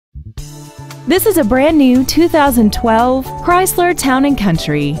This is a brand new 2012 Chrysler Town &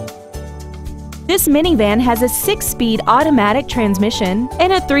 Country. This minivan has a 6-speed automatic transmission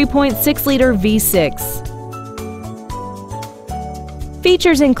and a 3.6-liter V6.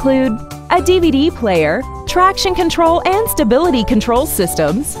 Features include a DVD player, traction control and stability control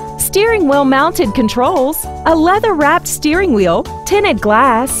systems, steering wheel mounted controls, a leather-wrapped steering wheel, tinted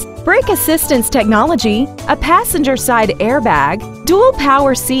glass, brake assistance technology, a passenger side airbag, dual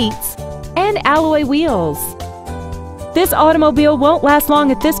power seats, and alloy wheels. This automobile won't last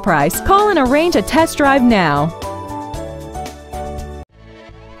long at this price. Call and arrange a test drive now.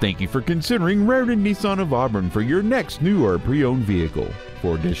 Thank you for considering Rairdon Nissan of Auburn for your next new or pre-owned vehicle.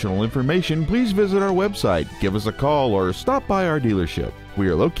 For additional information, please visit our website, give us a call, or stop by our dealership. We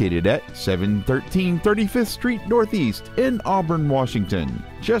are located at 713 35th Street Northeast in Auburn, Washington,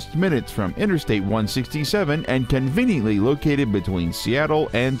 just minutes from Interstate 167 and conveniently located between Seattle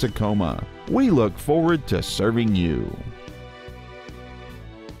and Tacoma. We look forward to serving you.